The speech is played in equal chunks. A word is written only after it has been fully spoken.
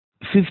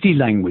50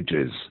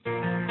 languages.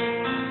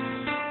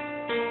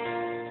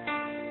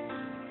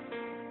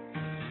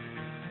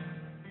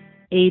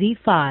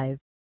 85.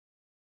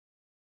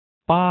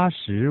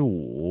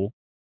 85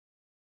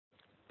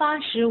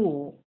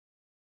 85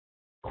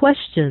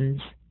 Questions.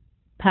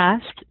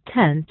 Past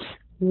tense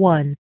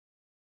 1.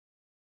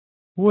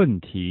 问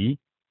题，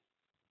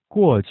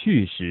过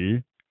去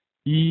时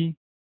一，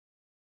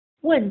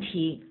问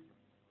题，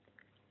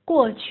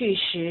过去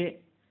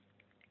时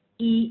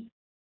一，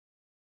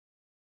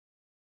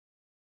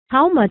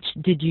 How much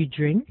did you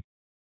drink?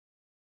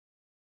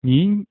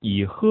 您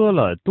已喝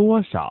了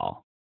多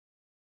少？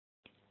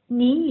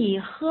你已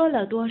喝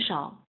了多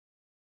少？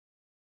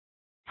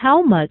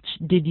 How much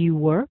did you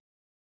work?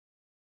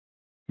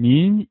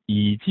 您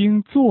已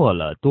经做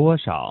了多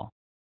少？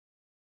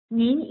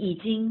您已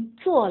经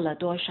做了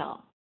多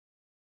少？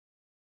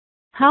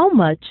 How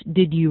much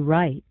did you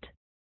write?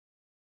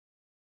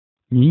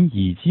 您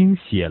已经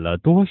写了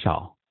多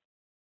少？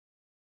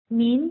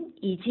您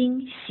已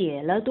经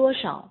写了多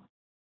少？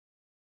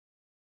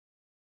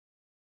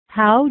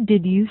 How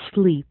did you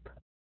sleep?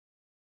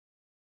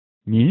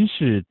 您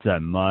是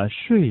怎么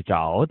睡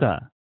着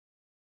的？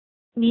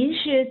您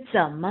是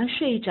怎么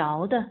睡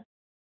着的？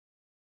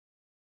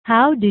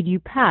 How did you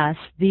pass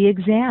the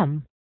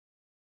exam?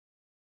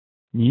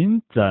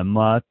 您怎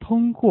么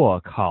通过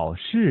考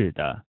试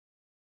的？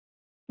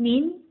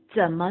您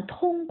怎么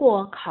通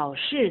过考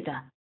试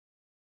的？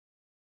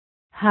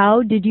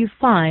 How did you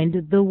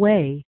find the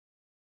way?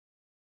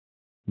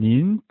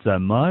 您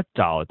怎么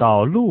找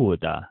到路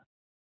的？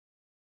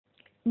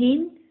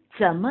您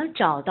怎么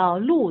找到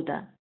路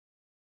的？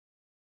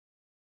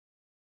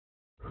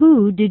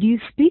 Who did you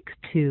speak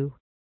to?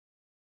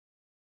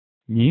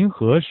 您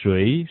和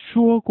谁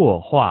说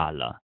过话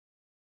了？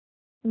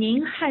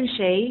您和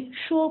谁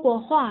说过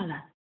话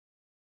了？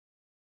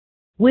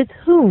 With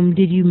whom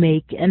did you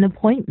make an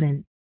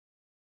appointment?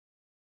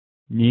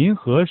 您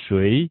和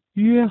谁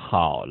约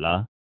好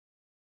了？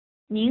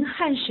您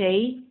和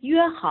谁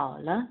约好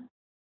了？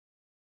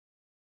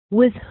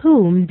 With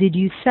whom did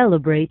you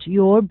celebrate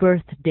your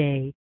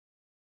birthday?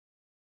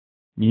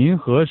 您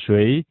和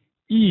谁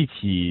一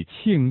起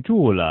庆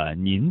祝了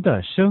您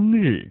的生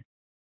日？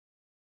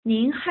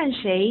您和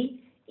谁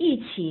一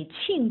起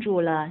庆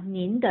祝了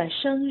您的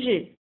生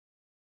日？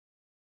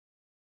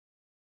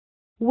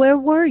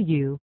 Where were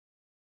you?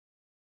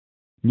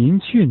 您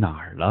去哪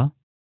儿了？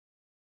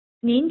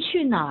您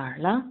去哪儿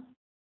了？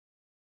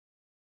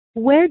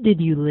 Where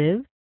did you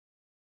live?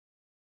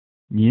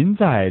 您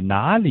在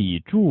哪里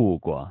住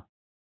过？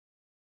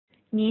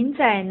您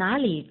在哪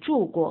里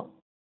住过？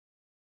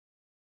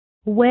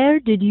 Where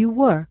did you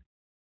work?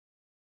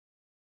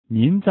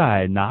 您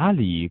在哪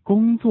里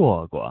工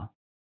作过？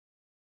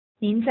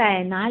您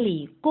在哪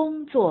里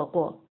工作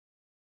过？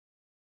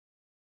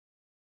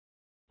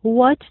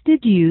 What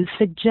did you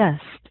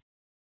suggest?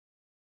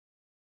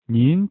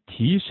 您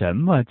提什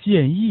么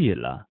建议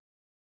了？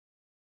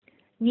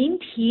您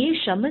提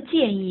什么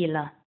建议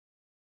了？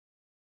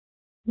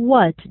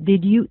 What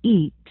did you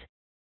eat?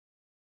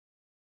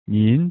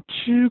 您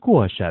吃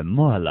过什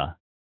么了？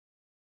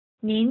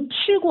您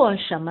吃过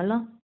什么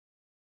了？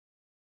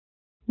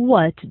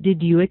 What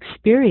did you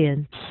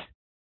experience?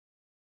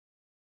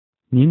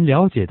 您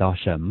了解到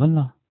什么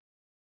了？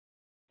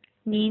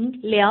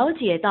您了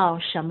解到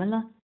什么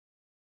了？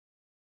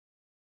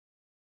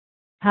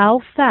 How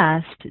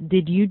fast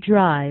did you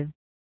drive?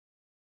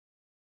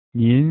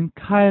 您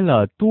开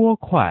了多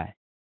快？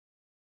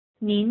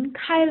您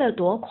开了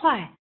多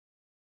快？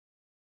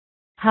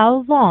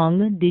 How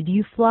long did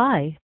you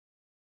fly?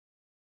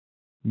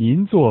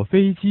 您坐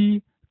飞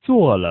机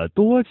坐了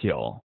多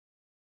久？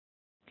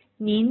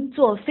您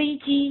坐飞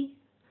机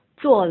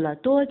坐了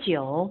多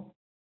久？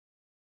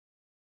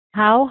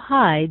 How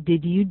high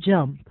did you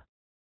jump?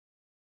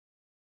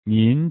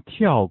 您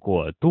跳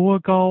过多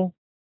高？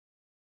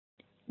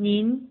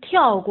您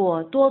跳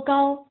过多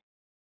高？